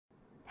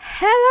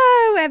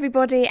Hello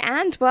everybody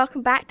and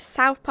welcome back to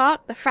South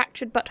Park, the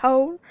Fractured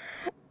Butthole.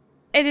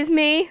 It is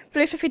me,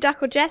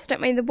 BlueFluffyDuck or Jess,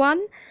 don't mind the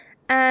one,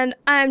 and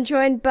I am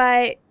joined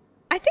by...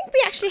 I think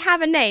we actually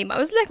have a name. I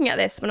was looking at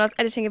this when I was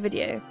editing a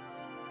video.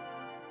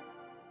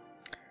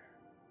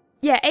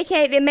 Yeah,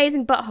 aka the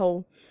Amazing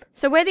Butthole.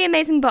 So we're the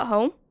Amazing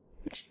Butthole,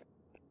 which is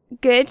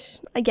good,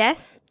 I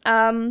guess. It's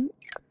a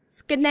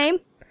good name.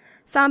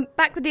 So I'm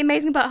back with the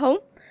Amazing Butthole.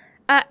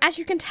 As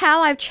you can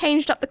tell, I've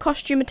changed up the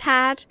costume a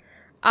tad.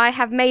 I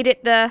have made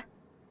it the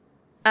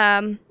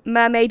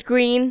mermaid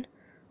green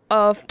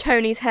of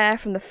Tony's hair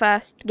from the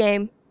first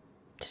game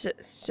to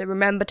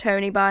remember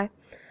Tony by.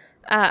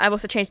 I've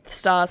also changed the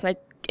stars, and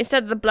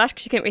instead of the blush,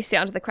 because you couldn't really see it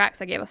under the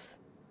cracks, I gave us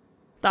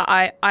the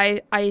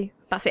eyelids.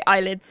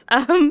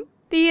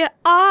 The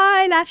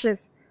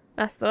eyelashes.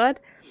 That's the word.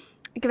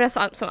 I've given us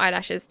some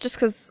eyelashes, just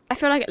because I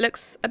feel like it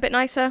looks a bit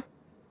nicer.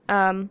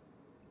 But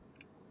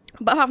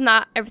apart from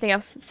that, everything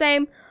else is the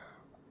same.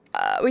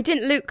 We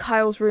didn't loot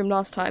Kyle's room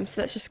last time, so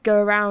let's just go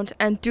around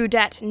and do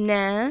that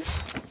now.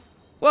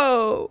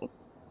 Whoa!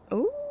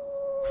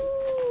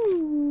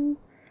 Ooh!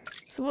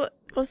 So what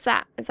was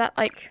that? Is that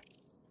like...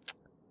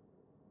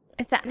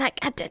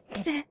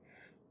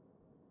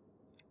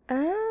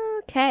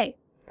 Okay.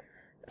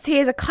 So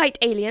here's a kite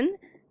alien.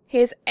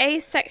 Here's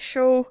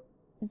asexual,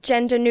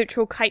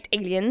 gender-neutral kite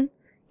alien.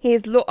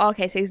 He's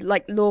okay, so he's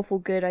like lawful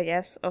good, I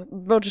guess. Or,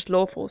 well, just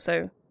lawful,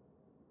 so...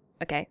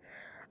 Okay.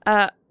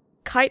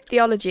 Kite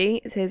theology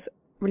is his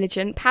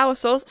religion. Power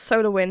source,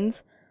 solar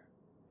winds.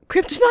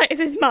 Kryptonite is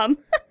his mum.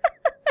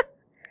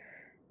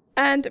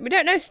 And we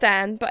don't know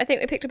Stan, but I think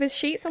we picked up his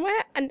sheet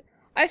somewhere. And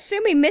I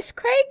assume we missed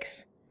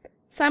Craig's.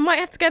 So I might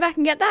have to go back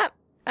and get that.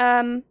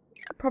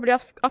 Probably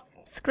off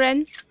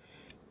screen.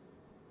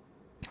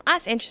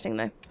 That's interesting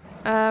though.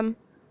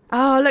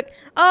 Oh look.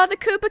 Oh, the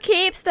Cooper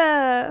Keep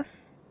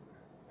stuff.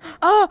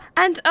 Oh,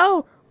 and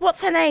oh,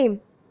 what's her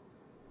name?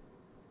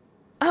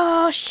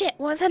 Oh shit,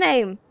 what's her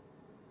name?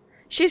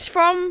 She's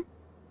from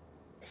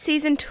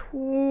season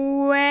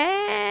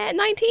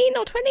 19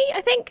 or 20,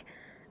 I think.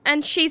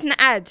 And she's an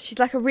ad. She's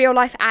like a real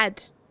life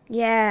ad.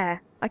 Yeah.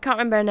 I can't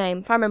remember her name.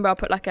 If I remember, I'll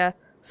put like a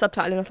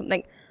subtitle in or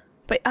something.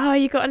 But oh,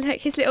 you got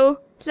like his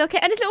little kit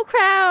and his little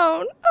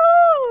crown.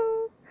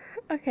 Oh.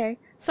 Okay.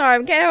 Sorry,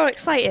 I'm getting all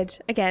excited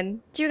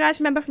again. Do you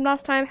guys remember from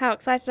last time how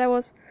excited I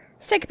was?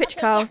 Let's take a picture,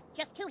 Carl. Yeah,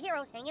 just two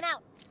heroes hanging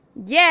out.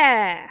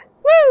 Yeah.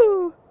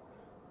 Woo!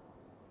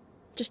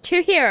 Just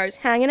two heroes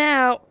hanging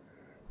out.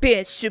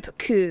 Being super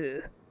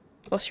cool.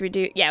 What should we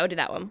do? Yeah, we'll do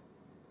that one.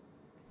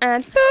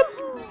 And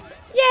boop!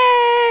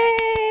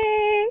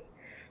 Yay!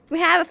 We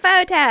have a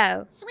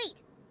photo.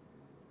 Sweet.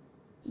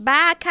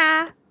 Bye,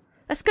 Car.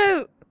 Let's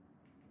go.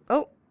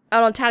 Oh,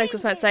 on Tally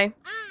was something to say.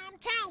 I'm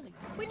Tally.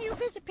 When you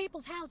visit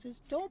people's houses,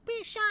 don't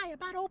be shy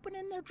about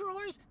opening their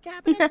drawers,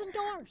 cabinets, and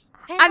doors.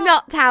 I'm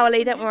not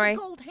Towley, don't worry. A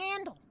gold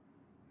handle.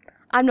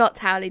 I'm not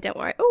Towley, don't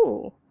worry.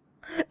 Ooh.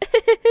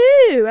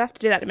 We'll have to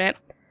do that in a minute.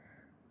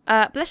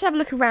 But let's have a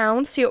look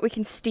around, see what we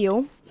can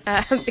steal.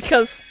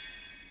 Because...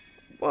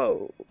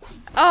 Whoa.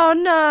 Oh,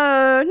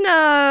 no.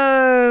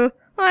 No.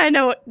 I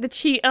know what the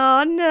cheat...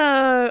 Oh,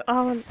 no.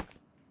 Oh,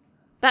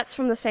 that's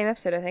from the same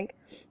episode, I think.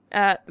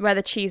 Where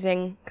the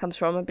cheesing comes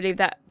from. I believe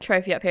that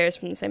trophy up here is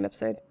from the same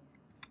episode.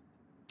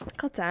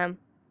 God damn.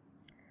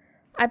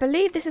 I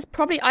believe this is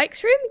probably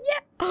Ike's room? Yeah.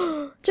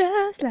 Oh,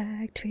 just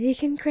like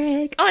Tweak and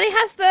Craig. Oh, and he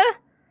has the...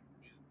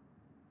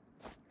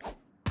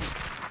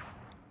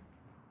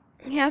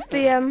 He has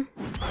the,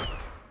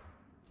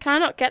 Can I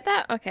not get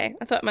that? Okay,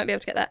 I thought I might be able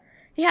to get that.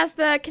 He has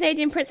the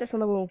Canadian princess on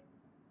the wall.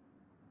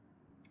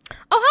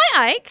 Oh,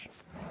 hi, Ike!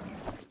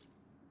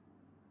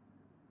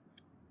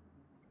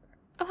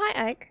 Oh,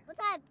 hi, Ike.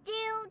 What's up,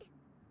 dude?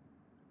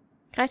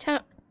 Can I turn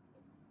up?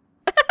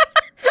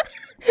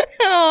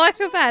 Oh, I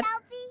feel bad.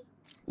 Selfie?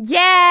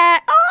 Yeah!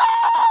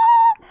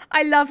 Oh!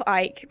 I love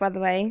Ike, by the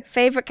way.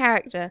 Favourite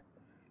character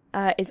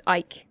is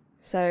Ike.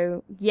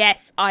 So,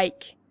 yes,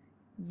 Ike.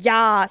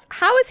 Yes.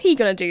 How is he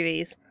gonna do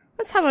these?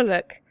 Let's have a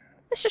look.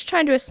 Let's just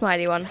try and do a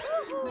smiley one.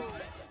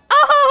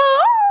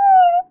 Oh!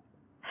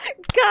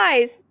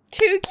 Guys,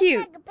 too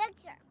cute. Take a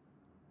picture.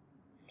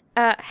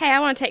 Hey, I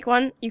want to take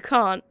one. You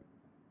can't.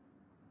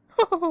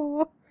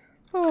 Oh,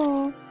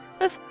 oh.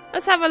 Let's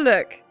have a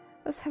look.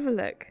 Let's have a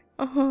look.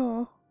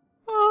 Oh,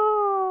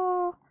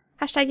 oh.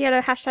 Hashtag yellow.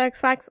 Hashtag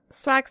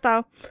swag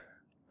style.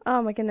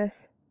 Oh my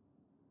goodness.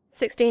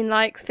 16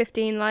 likes.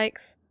 15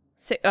 likes.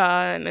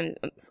 I'm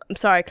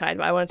sorry, Clyde,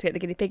 but I wanted to get the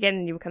guinea pig in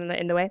and you were kind of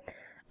in the way.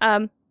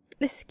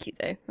 This is cute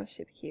though. That's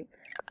super cute.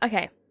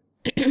 Okay.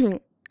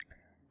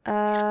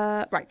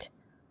 Right.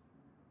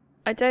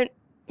 I don't...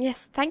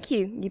 Yes, thank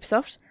you,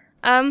 Ubisoft.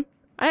 I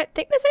don't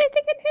think there's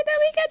anything in here that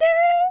we can do.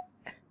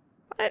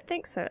 I don't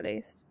think so, at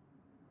least.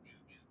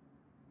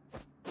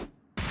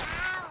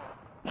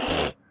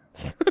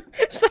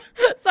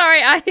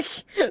 Sorry, Ike.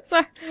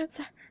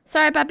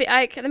 Sorry, Babby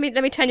Ike. Let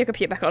me turn your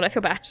computer back on. I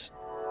feel bad.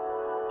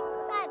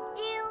 What's up,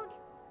 dude?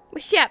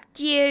 What's up,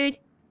 dude?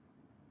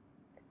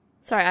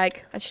 Sorry,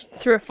 Ike. I just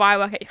threw a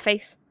firework at your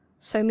face.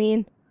 So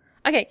mean.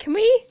 Okay, can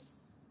we...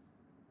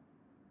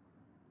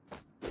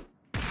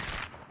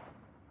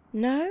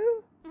 No?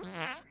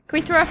 Can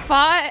we throw a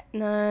fire?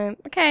 No.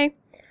 Okay.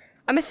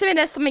 I'm assuming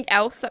there's something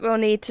else that we'll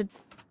need to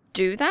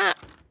do that,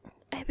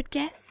 I would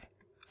guess.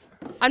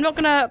 I'm not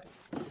gonna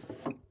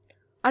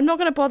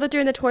bother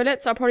doing the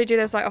toilets. I'll probably do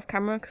those like off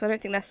camera because I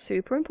don't think they're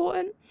super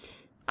important.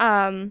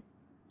 For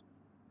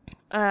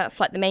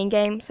like the main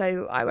game,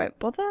 so I won't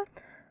bother.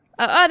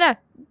 Oh no.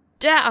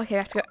 Yeah, okay, we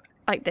have to go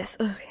like this.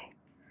 Okay.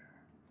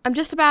 I'm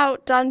just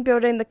about done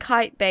building the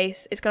kite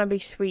base. It's gonna be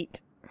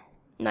sweet.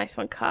 Nice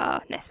one,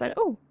 car. Nice one.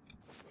 Oh,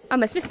 I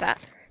almost missed that.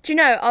 Do you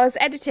know, I was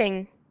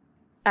editing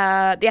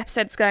the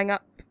episode's going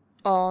up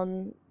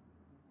on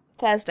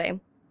Thursday.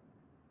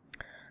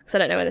 Because I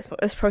don't know when this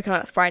probably come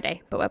out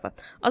Friday, but whatever.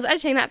 I was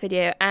editing that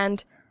video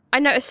and I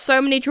noticed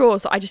so many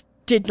drawers that I just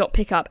did not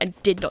pick up and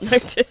did not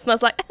notice. And I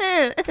was like,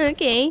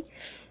 okay.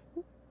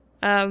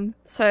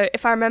 So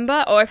if I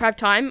remember or if I have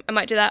time, I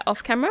might do that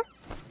off camera.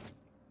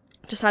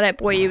 Just so I don't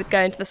bore you with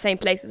going to the same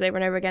places over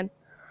and over again.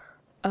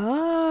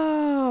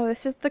 Oh,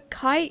 this is the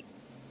kite.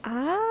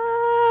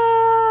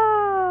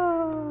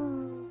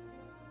 Oh.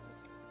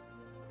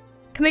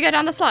 Can we go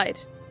down the slide?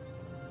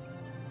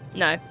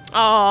 No.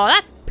 Oh,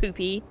 that's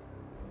poopy.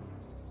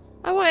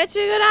 I wanted to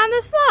go down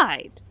the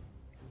slide.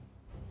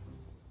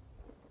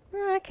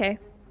 Okay.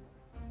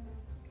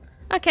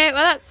 Okay,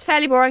 well that's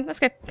fairly boring. Let's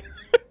go.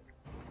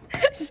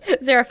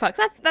 Zero fucks.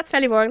 That's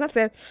fairly boring. Let's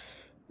go.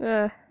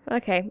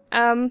 Okay.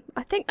 I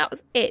think that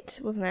was it,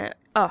 wasn't it?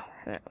 Oh,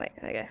 wait.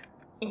 There we go.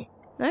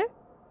 No?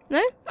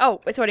 No? Oh,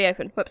 it's already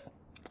open. Whoops.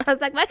 I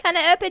was like, why can't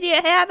I open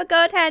it? I have a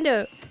gold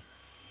handle.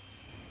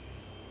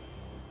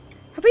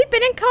 Have we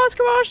been in Car's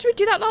Garage? Did we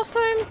do that last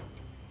time?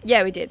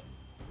 Yeah, we did.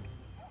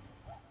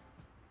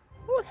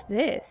 What's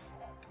this?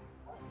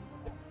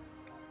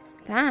 What's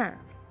that?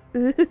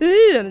 Ooh,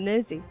 I'm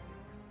nosy.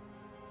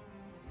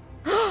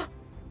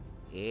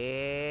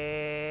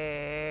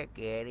 Yeah,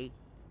 kitty.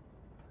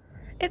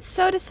 It's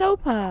Soda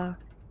Sopa.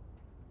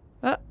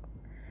 Oh.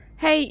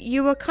 Hey,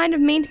 you were kind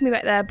of mean to me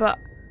back there, but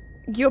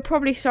you're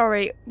probably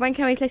sorry. When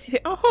can we place you?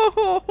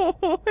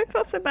 Oh, I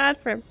felt so bad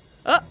for him.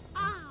 Oh.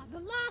 Ah, the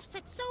loft's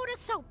at Soda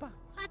Sopa.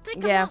 I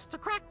think Yeah. I lost the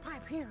crack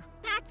pipe here.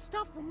 That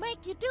stuff will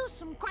make you do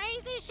some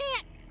crazy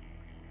shit.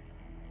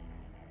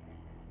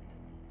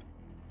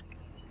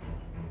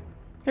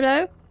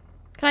 Hello?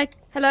 Can I?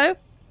 Hello?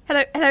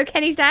 Hello? Hello,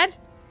 Kenny's dad?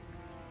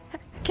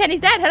 Kenny's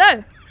dad,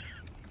 hello?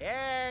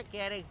 Yeah,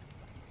 kitty.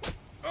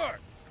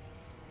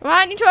 Why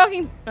aren't you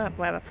talking? Oh,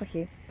 whatever, fuck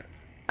you.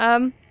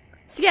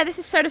 So yeah, this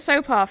is Soda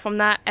Sopa from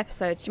that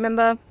episode. Do you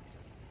remember?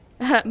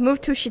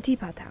 Move to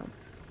Shatipa town.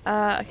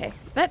 Okay.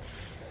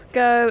 Let's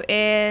go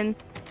in...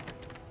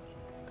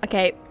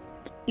 Okay.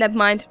 Never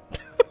mind.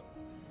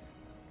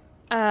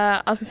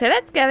 I was gonna say,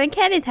 let's go in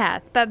Kenny's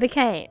house, but we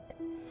can't.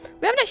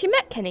 We haven't actually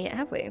met Kenny yet,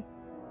 have we?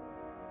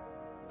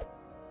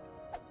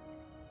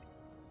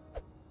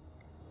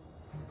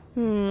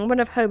 I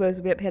wonder if hobos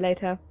will be up here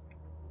later.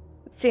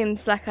 It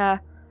seems like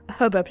a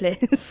hobo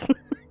place.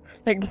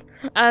 Like,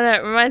 I don't know,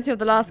 it reminds me of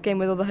the last game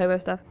with all the hobo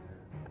stuff.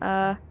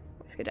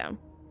 Let's go down.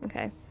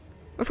 Okay.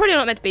 We're probably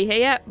not meant to be here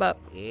yet, but,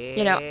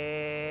 you know.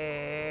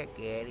 Yeah,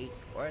 kitty.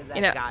 Where's that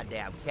You know.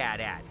 goddamn cat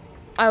at?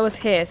 I was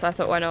here, so I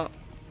thought, why not?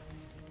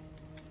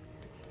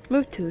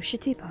 Move to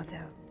Shitty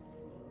Town.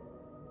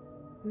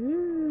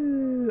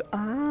 Ooh,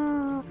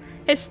 ah.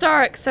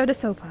 Historic Soda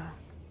Sopa.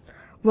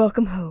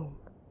 Welcome home.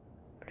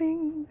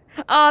 Bling.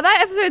 Oh, that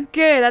episode's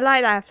good. I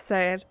like that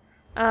episode.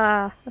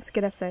 That's a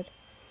good episode.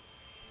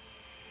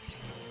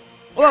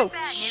 Whoa, Not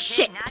bad, new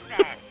shit. kid, not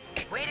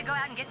bad. Way to go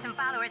out and get some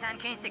followers on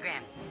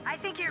Coonstagram. I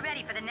think you're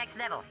ready for the next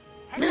level.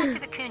 Head back to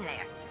the Coon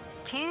lair.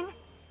 Coon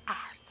out.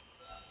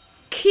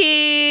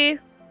 Key.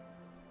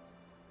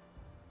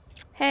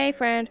 Hey,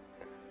 friend.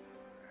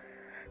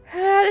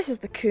 This is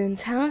the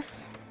Coon's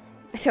house.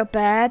 I feel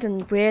bad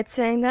and weird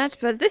saying that,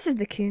 but this is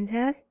the Coon's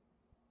house.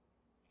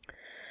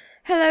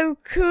 Hello,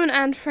 Coon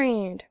and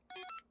friend.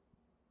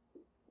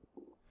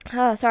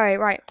 Oh, sorry,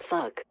 right.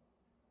 Fuck.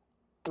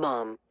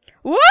 Mom.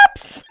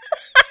 Whoops!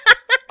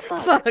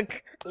 Fuck.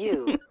 Fuck.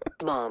 You.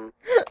 Mom.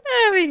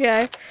 There we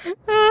go.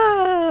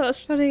 Oh,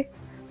 that's funny.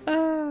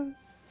 Oh.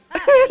 Ah,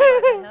 there you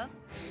are, Hi-Ho.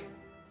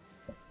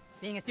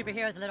 Being a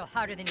superhero is a little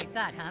harder than you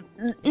thought, huh?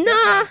 It's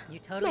Nah, okay. You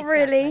totally not suck,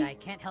 really. but I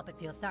can't help but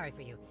feel sorry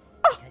for you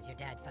because your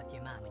dad fucked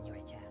your mom when you were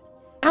a child.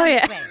 Oh, Come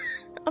yeah. this way.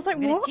 I was like,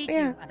 I'm gonna what? teach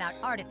Yeah. you about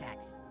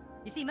artifacts.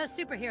 You see, most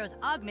superheroes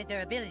augment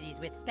their abilities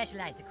with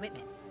specialized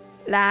equipment.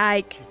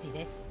 Like. You see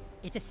this?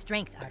 It's a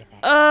strength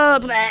artifact. Oh,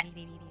 bleh.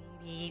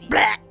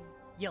 Bleh.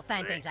 You'll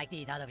find things like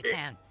these all over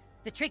town.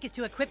 The trick is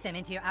to equip them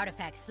into your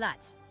artifact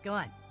slots. Go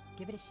on,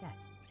 give it a shot.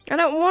 I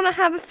don't want to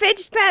have a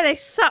fidget spinner. They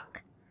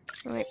suck.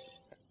 Right.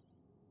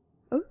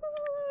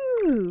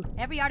 Ooh.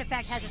 Every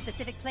artifact has a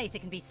specific place it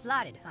can be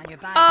slotted on your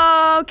body.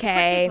 Equip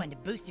Okay. this one to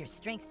boost your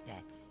strength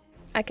stats.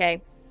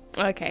 Okay.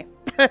 Okay.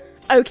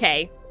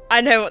 Okay.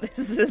 I know what this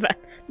is about.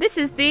 This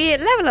is the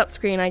level up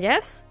screen, I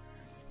guess.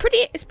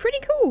 It's pretty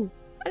cool.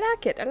 I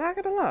like it. I like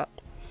it a lot.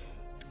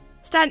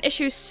 Stand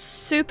issue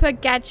super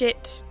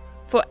gadget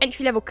for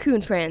entry level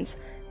Coon friends.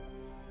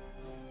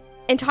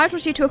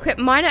 Entitles you to equip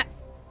minor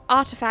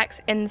artifacts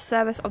in the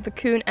service of the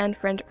Coon and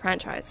Friend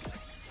franchise.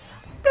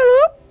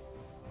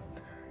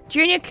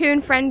 Junior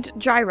Coon Friend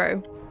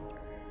Gyro.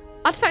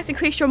 Artifacts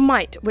increase your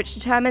might, which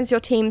determines your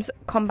team's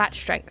combat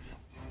strength.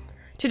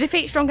 To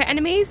defeat stronger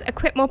enemies,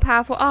 equip more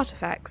powerful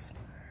artifacts.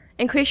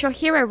 Increase your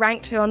hero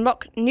rank to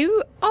unlock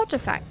new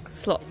artifact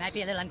slots. It might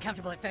be a little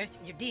uncomfortable at first.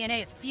 Your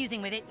DNA is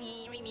fusing with it.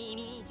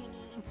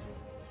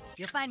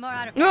 You'll find more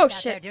artifacts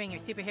out there during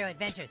your superhero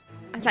adventures.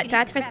 I like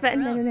that. Press the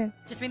button. No.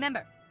 Just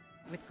remember,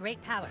 with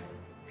great power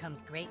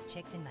comes great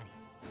chicks and money.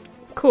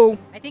 Cool.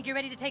 I think you're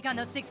ready to take on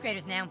those 6th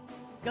graders now.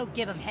 Go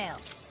give them hell,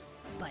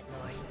 butt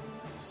lord.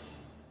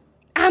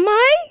 Am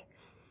I?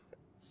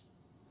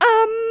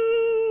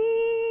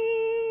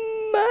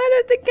 I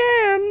don't think I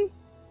am.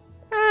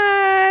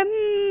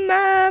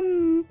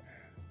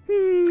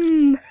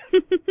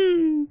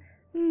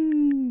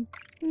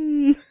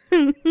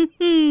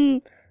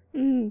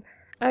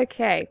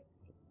 Okay.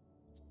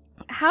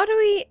 How do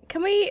we...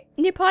 Can we...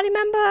 New party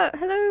member?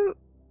 Hello?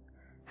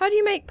 How do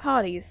you make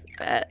parties?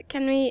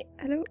 Can we...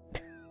 Hello?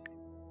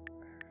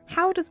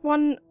 How does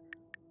one...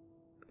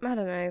 I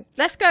don't know.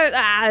 Let's go...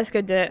 let's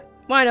go do it.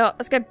 Why not?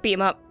 Let's go beat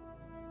him up.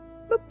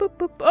 Boop, boop,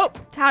 boop. Oh,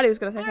 Tally was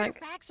going to say something.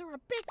 Artifacts are a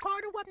big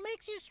part of what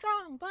makes you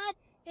strong, bud.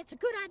 It's a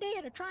good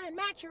idea to try and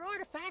match your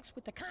artifacts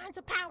with the kinds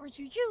of powers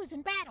you use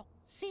in battle.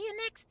 See you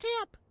next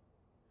tip.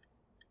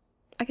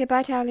 Okay,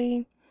 bye,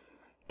 Tally.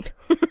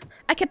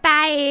 Okay,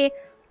 bye.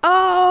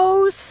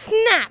 Oh,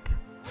 snap.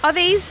 Are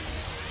these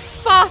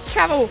fast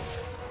travel?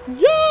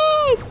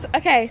 Yes!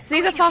 Okay, so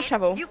these are fast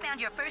travel. You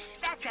found your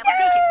first fast travel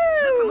station.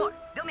 Look for more.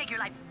 They'll make your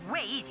life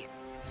way easier.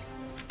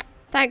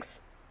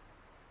 Thanks.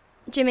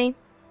 Jimmy.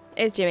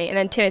 It's Jimmy. And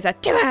then Tim is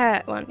that Jimmy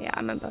one. Yeah, I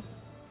remember.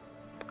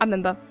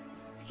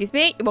 Excuse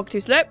me, you walk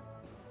too slow.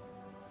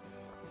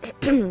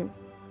 Here,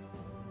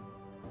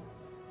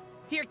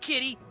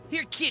 kitty.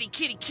 Here, kitty,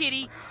 kitty,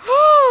 kitty.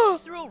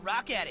 Just throw a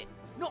rock at it.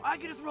 No, I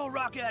gotta throw a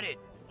rock at it.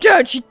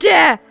 Don't you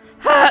dare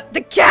hurt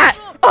the cat!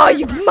 Oh,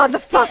 you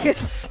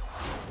motherfuckers!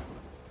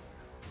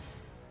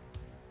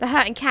 They're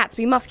hurting cats.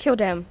 We must kill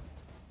them.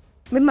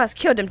 We must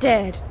kill them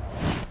dead.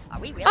 Are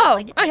we really Oh,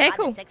 going to take okay, on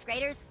cool. the 6th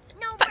graders?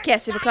 No, Fuck yeah,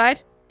 Super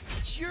Clyde.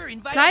 Sure,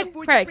 invite Clyde? all the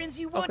 4th Craig. friends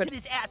you Oh, want good. to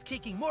this ass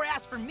kicking. More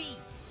ass for me.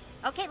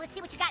 Okay, let's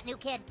see what you got, new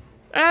kid.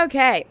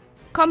 Okay.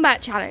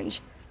 Combat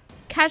challenge.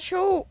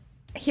 Casual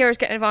heroes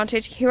get an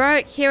advantage.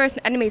 Heroes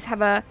and enemies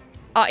are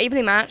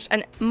evenly matched,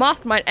 and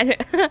mastermind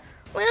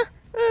well,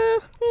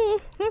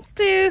 let's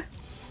do...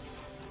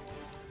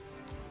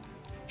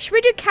 Should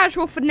we do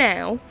casual for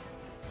now?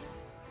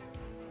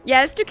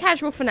 Yeah, let's do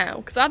casual for now,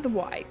 because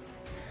otherwise...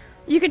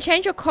 You can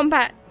change your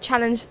combat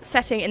challenge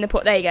setting in the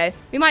port. There you go.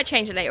 We might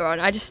change it later on.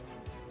 I just...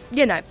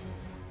 You know.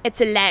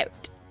 It's allowed.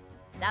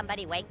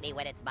 Somebody wake me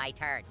when it's my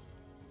turn.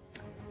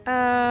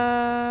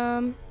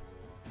 Can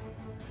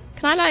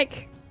I,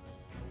 like...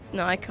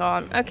 No, I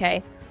can't.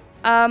 Okay.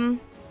 I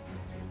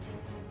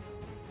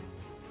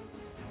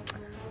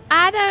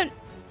don't...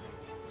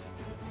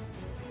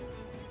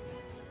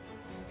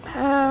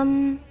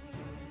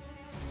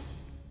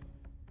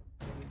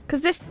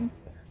 Because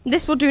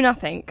this will do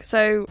nothing,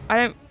 so I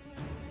don't...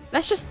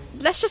 Let's just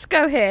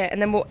go here, and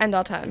then we'll end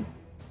our turn.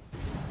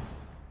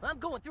 I'm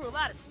going through a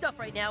lot of stuff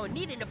right now, and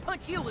needing to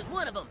punch you was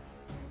one of them.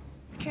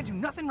 I can't do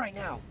nothing right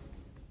now.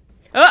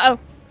 Uh-oh.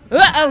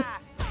 Uh-oh.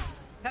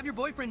 Have your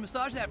boyfriend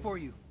massage that for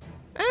you.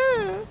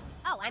 Oh,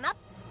 I'm up?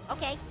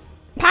 Okay.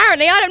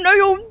 Apparently, I don't know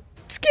your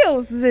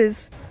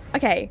skills.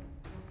 Okay.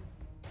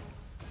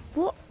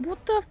 What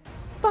the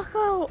fuck?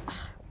 Oh.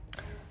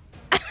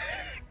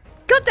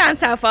 Goddamn,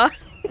 Salfa.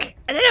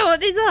 I don't know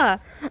what these are.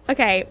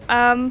 Okay,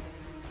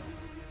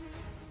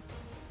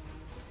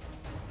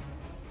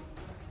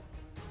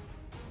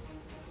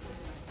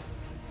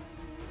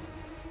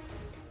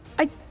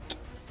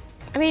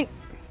 I mean...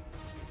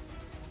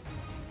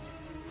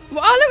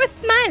 Well, Arlo was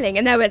smiling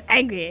and I was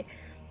angry.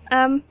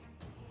 Or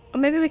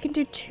maybe we can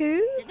do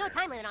 2? There's no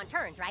time limit on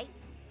turns, right?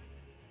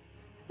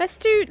 Let's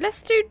do...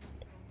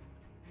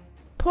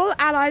 Pull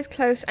allies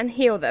close and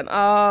heal them.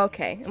 Oh,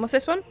 okay. And what's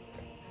this one?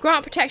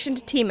 Grant protection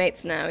to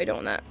teammates now. We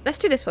don't want that. Let's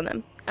do this one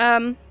then.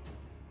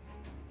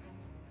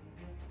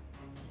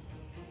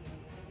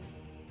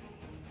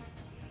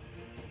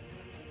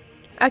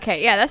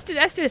 Okay, yeah, let's do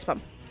this one.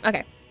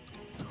 Okay.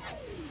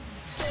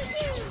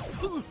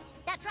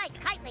 That's right,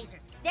 kite lasers.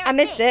 They're I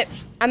missed big.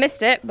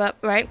 it, but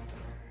right.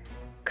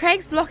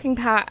 Craig's blocking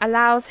power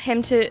allows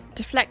him to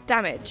deflect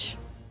damage.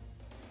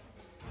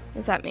 What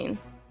does that mean?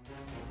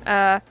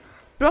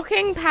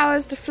 Blocking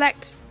powers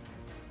deflect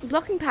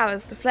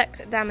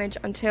damage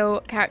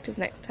until character's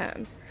next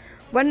turn.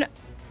 When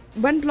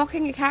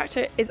blocking a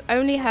character is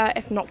only hurt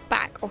if knocked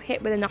back or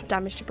hit with enough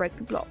damage to break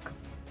the block.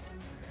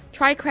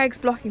 Try Craig's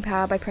blocking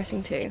power by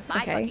pressing 2.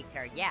 My Okay. lucky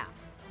turn, yeah.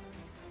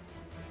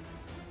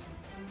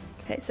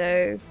 Okay,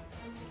 so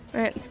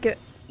alright, let's give it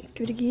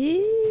a go.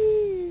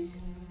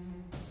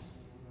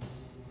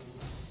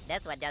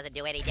 This one doesn't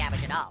do any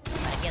damage at all,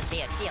 but it gives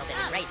me a shield and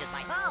enrages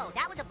my... Oh,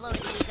 that was a blow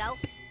to the ego.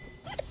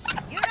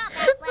 You're up,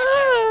 Ass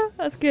Blaster.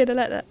 That's good, I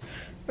like that.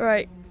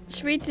 Right,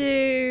 should we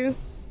do...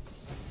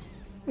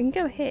 We can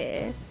go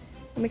here,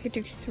 and we could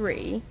do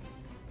 3.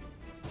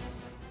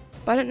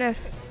 But I don't know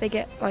if they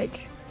get,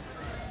 like...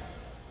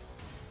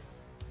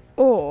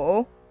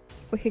 Or,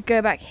 we could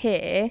go back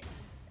here,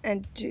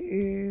 and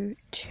do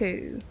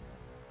 2.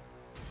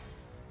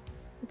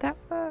 Would that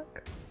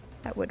work?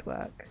 That would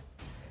work.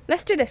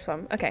 Let's do this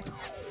one, okay.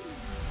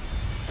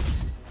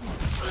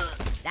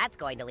 That's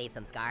going to leave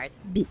some scars.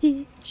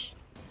 Bitch.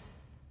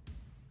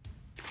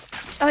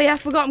 Oh yeah, I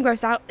forgot I'm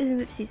grossed out. Ooh,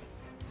 whoopsies.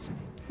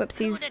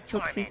 Whoopsies,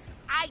 whoopsies.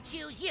 I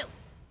choose you.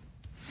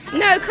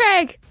 No,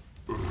 Craig!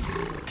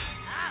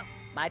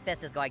 My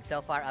fist is going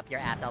so far up your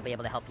ass, I'll be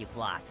able to help you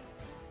floss.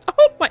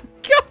 Oh my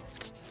god!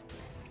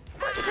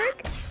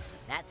 Craig.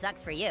 That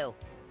sucks for you.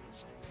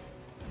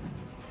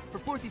 For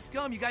Fourthy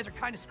scum, you guys are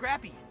kind of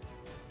scrappy.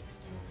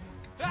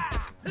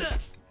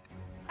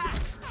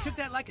 Took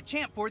that like a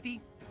champ, Fourthy.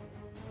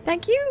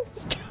 Thank you.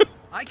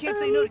 I can't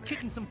say no to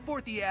kicking some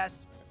Fourthy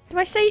ass. Do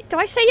I say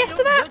yes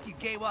to that? Look, you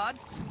gay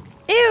wads.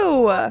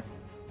 Ew!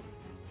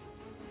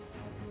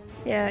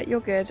 Yeah, you're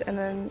good. And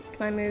then,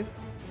 can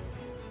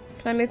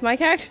I move my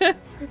character?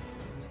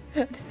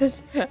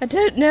 I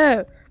don't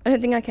know. I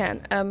don't think I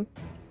can. Here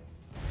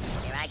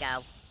I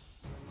go.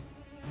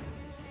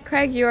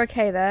 Craig, you're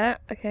okay there.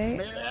 Okay.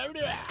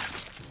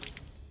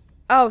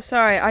 Oh,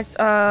 sorry. I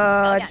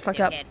just fucked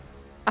up.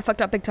 I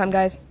fucked up big time,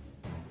 guys.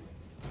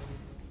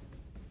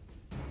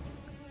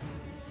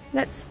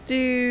 Let's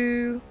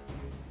do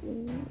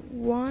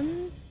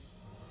 1.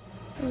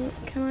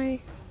 Can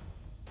I?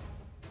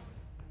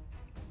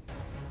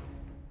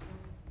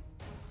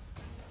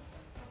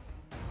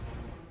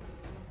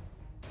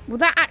 Will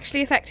that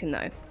actually affect him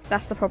though?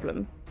 That's the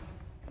problem.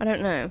 I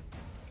don't know.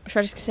 Or should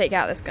I just take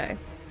out this guy?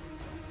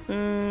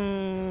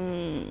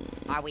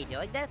 Are we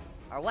doing this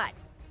or what?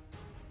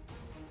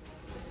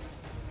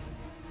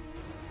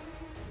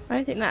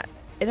 I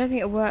don't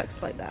think it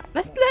works like that.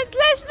 Let's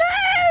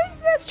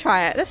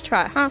try it. Let's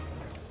try it, huh?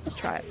 Let's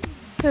try it.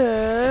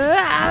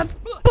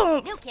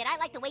 Boom. New kid, I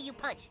like the way you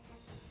punch.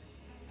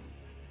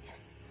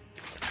 Yes.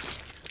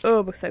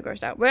 Oh, we're so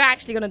grossed out. We're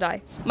actually gonna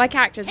die. My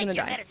character's gonna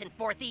die. Medicine,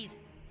 Fourthies.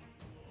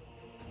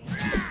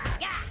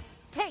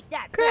 Take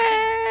that,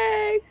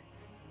 Craig.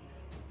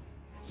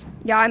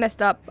 Yeah, I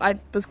messed up. I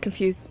was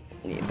confused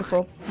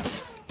before.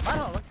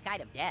 Oh, looks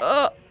kind of dead.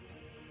 Oh.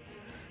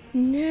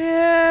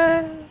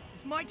 No.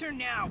 It's my turn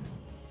now.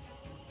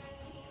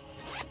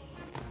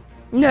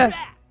 No.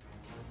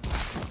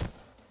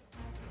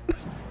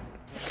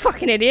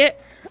 Fucking idiot.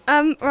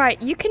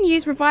 Right, you can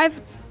use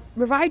revive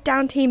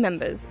down team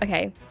members.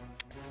 Okay.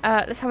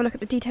 Let's have a look at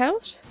the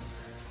details.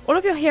 All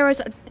of your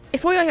heroes,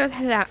 if all your heroes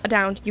are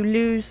down, you'll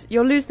lose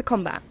the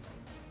combat.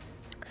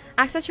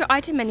 Access your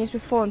item menus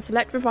before and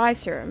select revive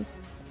serum.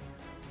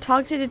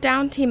 Targeted a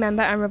down team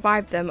member and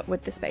revive them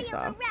with the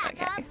spacebar.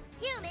 Okay.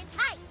 Human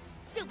kite.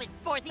 Stupid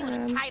Fourthy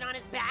with a kite on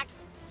his back.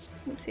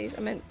 Oopsies,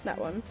 I meant that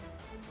one.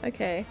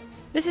 Okay.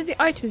 This is the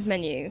items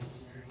menu.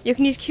 You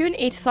can use Q and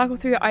E to cycle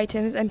through your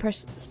items and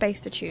press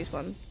space to choose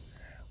one.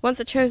 Once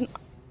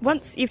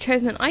you've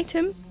chosen an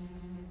item,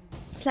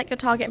 select your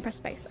target and press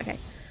space. Okay.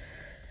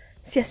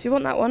 So yes, we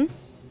want that one.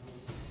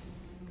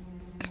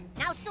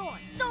 Now soar,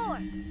 soar!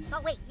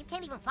 Oh wait, you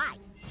can't even fly.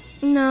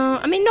 No,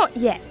 I mean not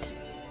yet.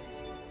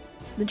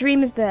 The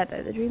dream is there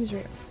though. The dream is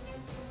real.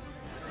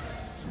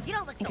 You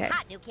don't look so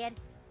hot, new kid.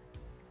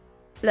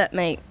 Look,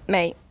 mate.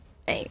 Don't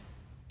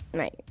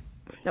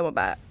worry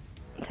about it.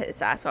 Take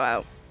this asshole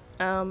out.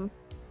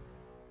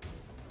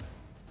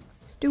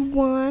 Let's do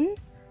 1.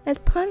 Let's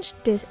punch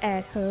this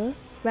asshole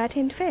right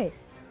in the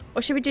face.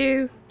 Or should we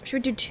do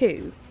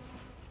 2?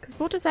 Because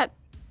what does that?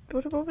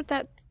 What would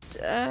that?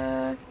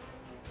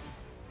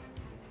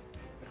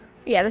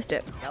 Yeah, let's do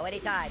it. Go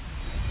anytime.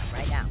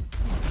 Right now.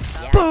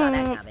 Yeah, I saw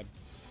that coming.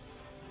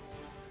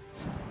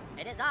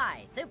 It is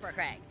I, Super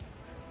Craig.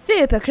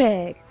 Super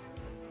Craig.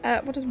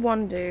 What does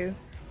 1 do?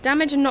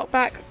 Damage and knock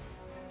back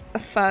a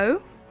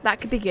foe.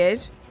 That could be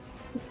good.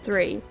 It's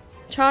 3.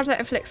 Charge that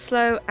inflicts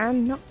slow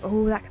and knock.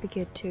 Oh, that could be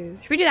good too.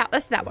 Should we do that?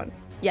 Let's do that one.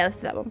 Yeah, let's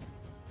do that one.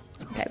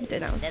 Okay, we're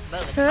doing that one. This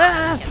move is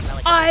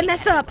I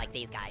messed up. Like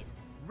these guys.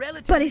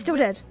 But he's still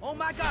dead. Oh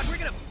my god, we're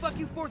gonna fuck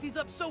you Fourthies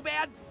up so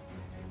bad.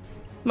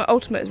 My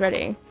ultimate is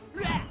ready.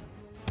 That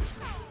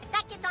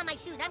gets on my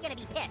shoes, I'm gonna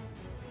be pissed.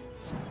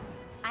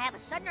 I have a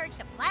sudden urge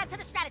to fly up to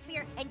the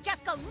stratosphere and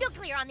just go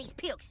nuclear on these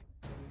pukes.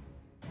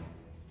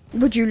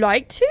 Would you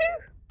like to?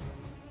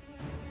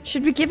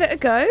 Should we give it a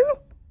go?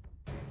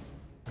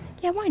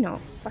 Yeah, why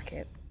not? Fuck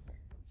it.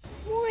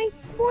 Why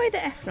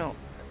the F not?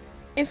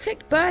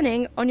 Inflict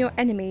burning on your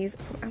enemies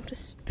from outer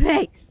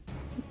space.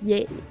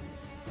 Yes.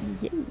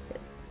 Yes.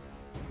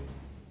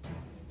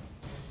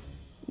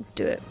 Let's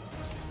do it.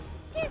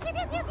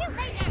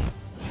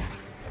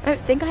 I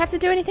don't think I have to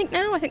do anything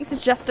now. I think this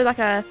is just like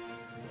a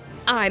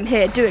I'm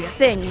here doing a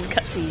thing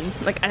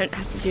cutscene. Like I don't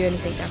have to do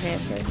anything down here,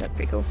 so that's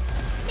pretty cool.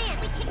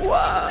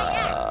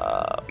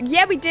 Whoa!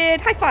 Yeah, we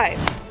did. High five!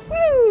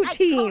 Woo,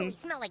 team! I totally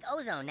smell like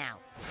ozone now.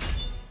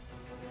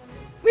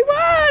 We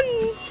won!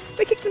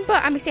 We kicked some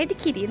butt and we saved a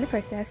kitty in the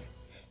process.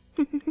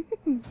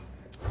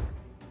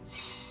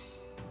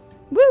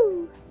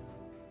 Woo!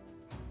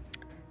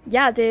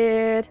 Yeah,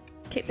 dude.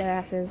 Kick their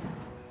asses.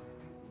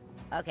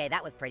 Okay,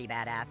 that was pretty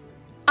badass.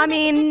 I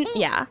mean,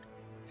 yeah.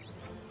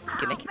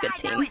 Do make a good That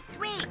team. was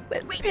sweet.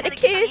 Let's Wait be till the it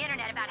gets on kid. the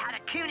internet about how the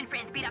Coon and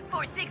friends beat up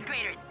 4 6th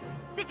graders.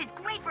 This is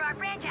great for our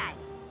franchise.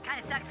 Kind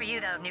of sucks for you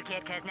though, new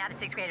kid, because now the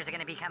 6th graders are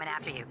going to be coming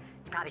after you.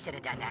 You probably should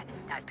have done that.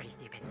 That was pretty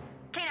stupid.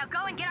 Okay, now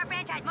go and get our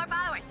franchise more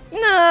followers.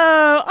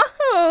 No!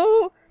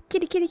 Oh!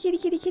 Kitty, kitty, kitty,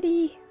 kitty,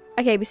 kitty.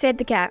 Okay, we saved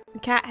the cat. The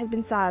cat has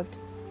been saved.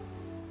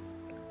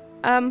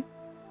 Where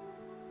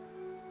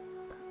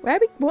are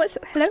we? What's...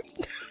 Hello?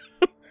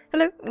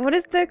 Hello? What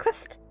is the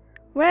quest?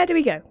 Where do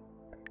we go?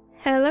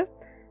 Hello?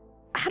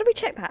 How do we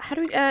check that? How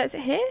do we... is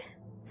it here?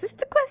 Is this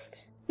the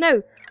quest?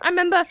 No. I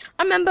remember.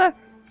 I remember.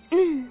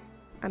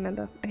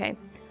 Okay.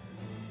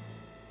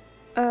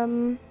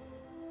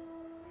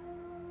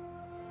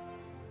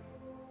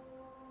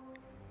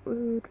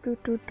 Let's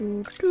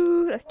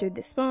do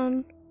this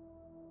one.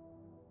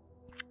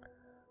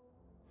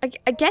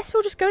 I guess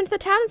we'll just go into the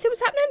town and see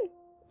what's happening.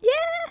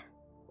 Yeah.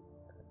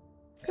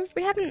 Because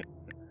we haven't.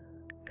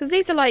 Because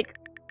these are like.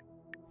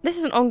 This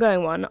is an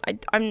ongoing one. I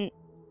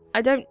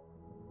don't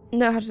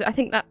know how to. I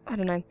think that I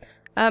don't know.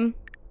 And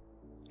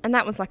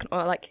that one's like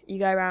like you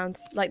go around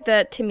like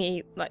the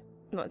Timmy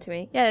not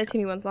Timmy. Yeah, the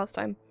Timmy ones last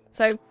time.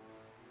 So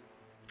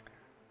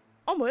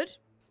onward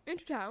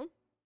into town.